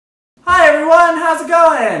everyone, how's it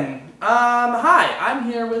going? Hi, I'm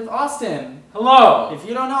here with Austin. Hello. If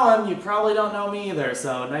you don't know him, you probably don't know me either,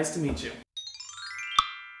 so nice to meet you.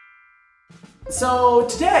 So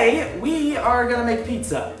today, we are gonna make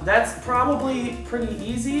pizza. That's probably pretty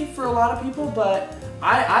easy for a lot of people, but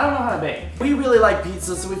I don't know how to bake. We really like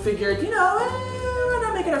pizza, so we figured, why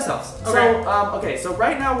not make it ourselves? Okay. So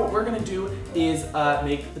right now what we're gonna do is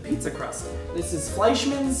make the pizza crust. This is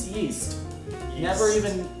Fleischmann's yeast. Never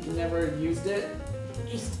used it.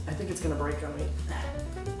 I think it's gonna break on me.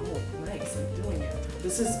 Oh, nice, I'm doing it.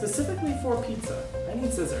 This is specifically for pizza. I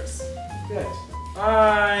need scissors. Good.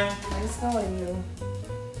 Bye. Nice knowing you.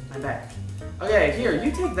 I'm back. Okay, here,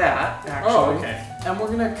 you take that, actually. Oh, okay. And we're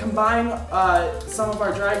gonna combine some of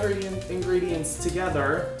our dry ingredients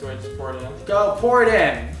together. Do I just pour it in? Go, pour it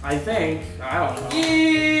in, I think. I don't know.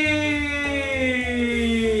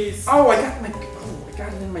 Yeast! Oh, I got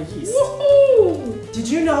it in my yeast. Woohoo! Did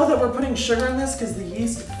you know that we're putting sugar in this because the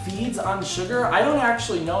yeast feeds on sugar? I don't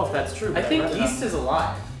actually know if that's true. I think yeast is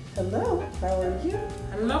alive. Hello, how are you?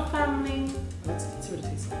 Hello, family. Let's see what it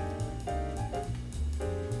tastes like.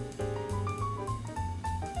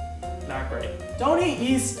 Not great. Don't eat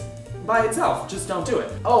yeast by itself. Just don't do it.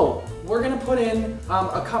 Oh, we're gonna put in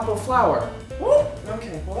a cup of flour. Woo!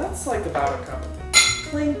 Okay, well that's like about a cup.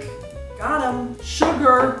 Clink. Got him.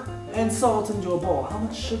 Sugar and salt into a bowl. How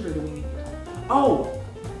much sugar do we need? Oh,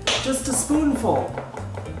 just a spoonful.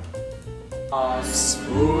 A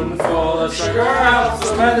spoonful of sugar helps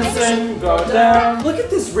the medicine go down. Look at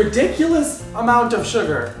this ridiculous amount of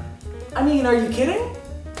sugar. I mean, are you kidding?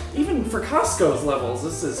 Even for Costco's levels,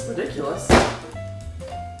 this is ridiculous.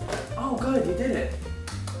 Oh, good, you did it.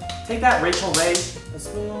 Take that, Rachel Ray. A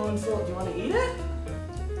spoonful. Do you want to eat it?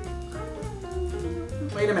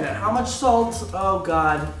 Wait a minute, how much salt? Oh,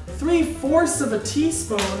 God. 3/4 of a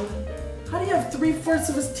teaspoon? How do you have 3/4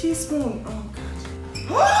 of a teaspoon? Oh,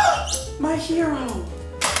 God. My hero.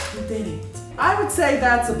 You did it. I would say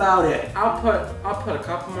that's about it. I'll put a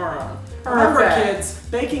couple more on. Remember, kids,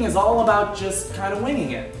 baking is all about just kind of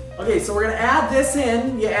winging it. Okay, so we're gonna add this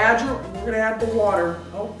in. We're gonna add the water.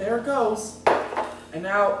 Oh, there it goes. And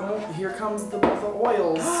now, oh, here comes the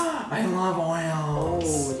oils. I love oils.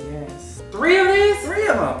 Oh, yes. 3 of these? 3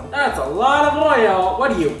 of them. That's a lot of oil.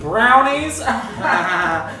 What are you, brownies?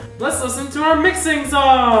 Let's listen to our mixing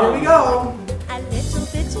song. Here we go. A little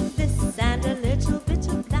bit of this and a little bit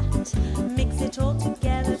of that. Mix it all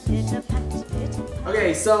together, pitter-pat, pitter-pat.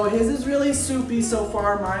 Okay, so his is really soupy so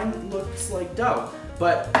far. Mine looks like dough.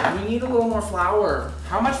 But we need a little more flour.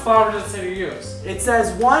 How much flour does it say to use? It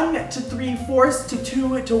says 1 to 3/4 to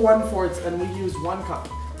 2 to 1/4, and we use 1 cup.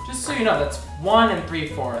 Just so you know, that's 1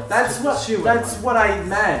 3/4. That's what I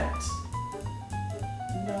meant.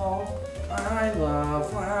 No, I love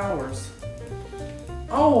flowers.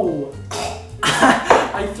 Oh,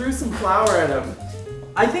 I threw some flour at him.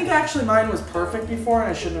 I think actually mine was perfect before, and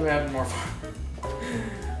I shouldn't have added more flour.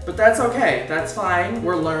 But that's okay, that's fine.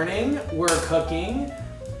 We're learning, we're cooking.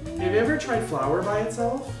 Have you ever tried flour by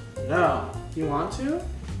itself? No. You want to?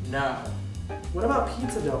 No. What about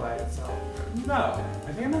pizza dough by itself? No.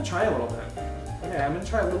 I think I'm gonna try a little bit. Okay, I'm gonna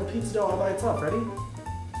try a little pizza dough all by itself. Ready?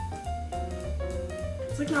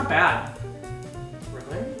 It's like not bad.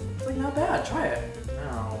 Really? It's like not bad. Try it.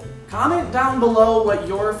 No. Comment down below what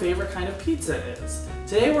your favorite kind of pizza is.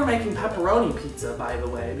 Today we're making pepperoni pizza, by the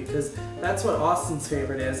way, because that's what Austin's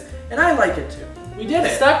favorite is, and I like it too. We did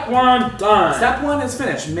it. Step 1 done. Step 1 is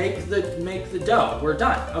finished. Make the dough. We're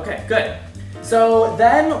done. Okay, good. So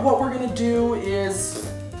then what we're gonna do is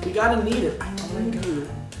we gotta knead it. I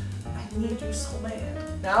need you so bad.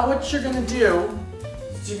 Now what you're gonna do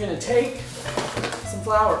is you're gonna take some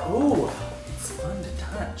flour. Ooh, it's fun to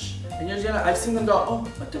touch. And you're gonna, I've seen them go, oh,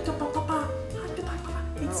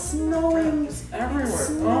 it's snowing. It's everywhere. It's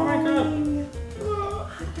Oh my god. snowing.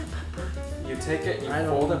 You take it, you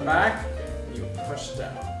fold it back, you push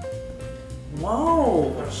down.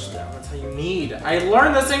 Whoa. Push down, that's how you knead. I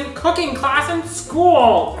learned this in cooking class in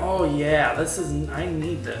school. Oh yeah, I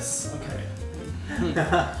need this. Okay.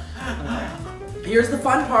 Okay. Here's the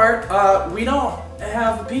fun part. We don't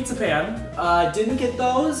have a pizza pan. Didn't get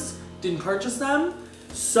those, didn't purchase them.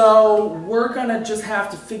 So we're gonna just have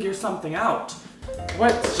to figure something out.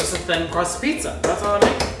 What? It's just a thin crust pizza. That's all I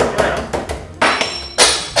make. Right.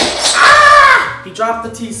 Ah! He dropped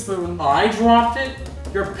the teaspoon. I dropped it?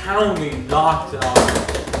 Your pounding knocked it off.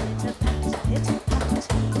 Pitter-pat, pitter-pat.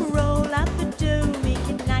 Roll out the dough, make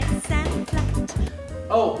it nice and flat.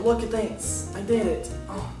 Oh, look at this. I did it.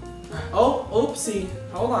 Oh, oopsie.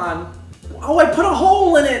 Hold on. Oh, I put a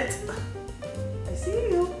hole in it. I see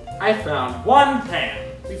you. I found 1 pan.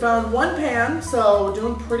 We found one pan, so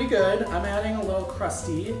doing pretty good. I'm adding a little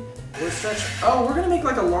crusty. We're gonna make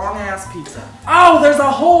like a long ass pizza. Oh, there's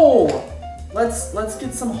a hole. Let's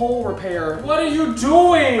get some hole repair. What are you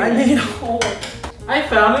doing? I made a hole. I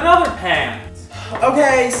found another pan.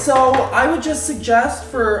 Okay, so I would just suggest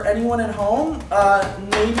for anyone at home,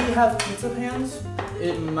 maybe have pizza pans.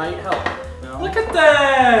 It might help. No? Look at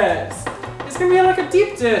this. It's gonna be like a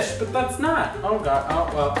deep dish, but that's not. Oh god. Oh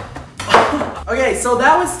well. Okay, so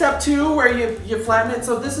that was step 2 where you flatten it.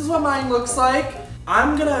 So this is what mine looks like.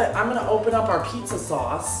 I'm gonna open up our pizza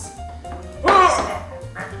sauce.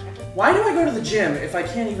 Why do I go to the gym if I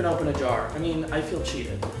can't even open a jar? I mean, I feel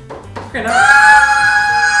cheated. Okay, now.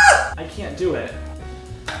 I can't do it.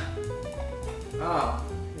 Oh,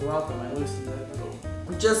 you're welcome. I loosened it.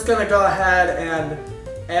 I'm just gonna go ahead and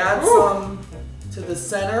add some to the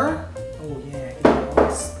center. Oh yeah, get a little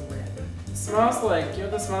spread. It smells like, you know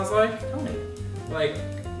what it smells like? Tell me. Like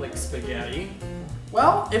spaghetti.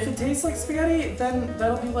 Well, if it tastes like spaghetti, then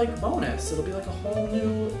that'll be like bonus. It'll be like a whole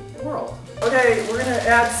new world. Okay, we're gonna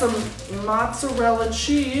add some mozzarella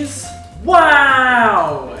cheese.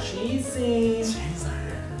 Wow! Cheesy.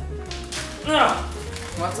 Ugh.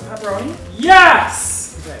 Want some pepperoni?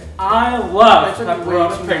 Yes! Okay. I love I took way too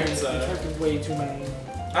pepperoni many. pizza. I took way too many.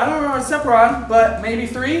 I don't remember step we're on, but maybe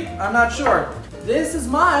 3? I'm not sure. This is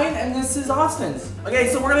mine, and this is Austin's. Okay,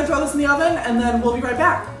 so we're gonna throw this in the oven, and then we'll be right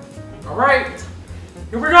back. All right,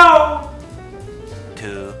 here we go.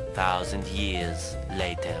 2,000 years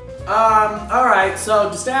later. All right, so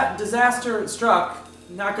disaster struck.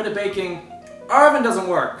 Not good at baking. Our oven doesn't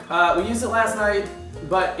work. We used it last night,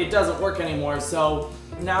 but it doesn't work anymore, so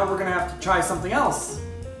now we're gonna have to try something else,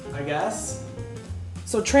 I guess.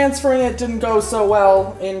 So transferring it didn't go so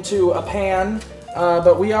well into a pan,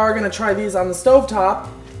 but we are gonna try these on the stovetop.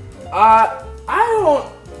 I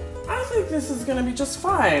think this is gonna be just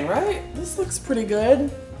fine, right? This looks pretty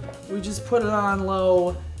good. We just put it on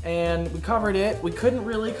low and we covered it. We couldn't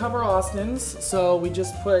really cover Austin's, so we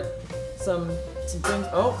just put some things.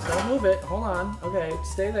 Oh, don't move it. Hold on. Okay,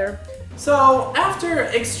 stay there. So after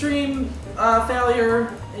extreme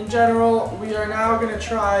failure in general, we are now gonna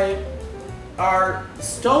try our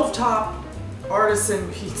stovetop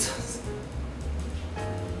artisan pizzas.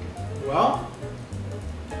 Well,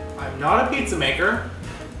 I'm not a pizza maker.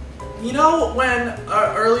 You know when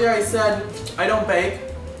earlier I said I don't bake,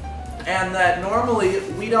 and that normally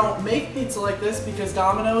we don't make pizza like this because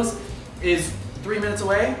Domino's is 3 minutes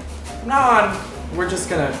away? From now on, we're just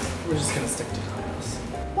gonna stick to Domino's.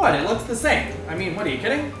 What? It looks the same. I mean, what are you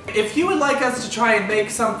kidding? If you would like us to try and make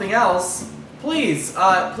something else, please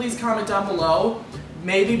comment down below.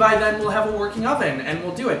 Maybe by then we'll have a working oven and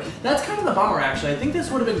we'll do it. That's kind of the bummer actually. I think this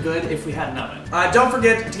would have been good if we had an oven. Don't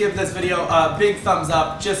forget to give this video a big thumbs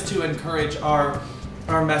up just to encourage our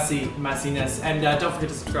messiness, and don't forget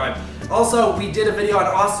to subscribe. Also, we did a video on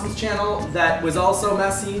Austin's channel that was also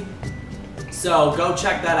messy, so go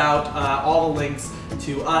check that out. All the links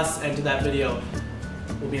to us and to that video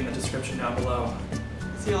will be in the description down below.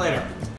 See you later.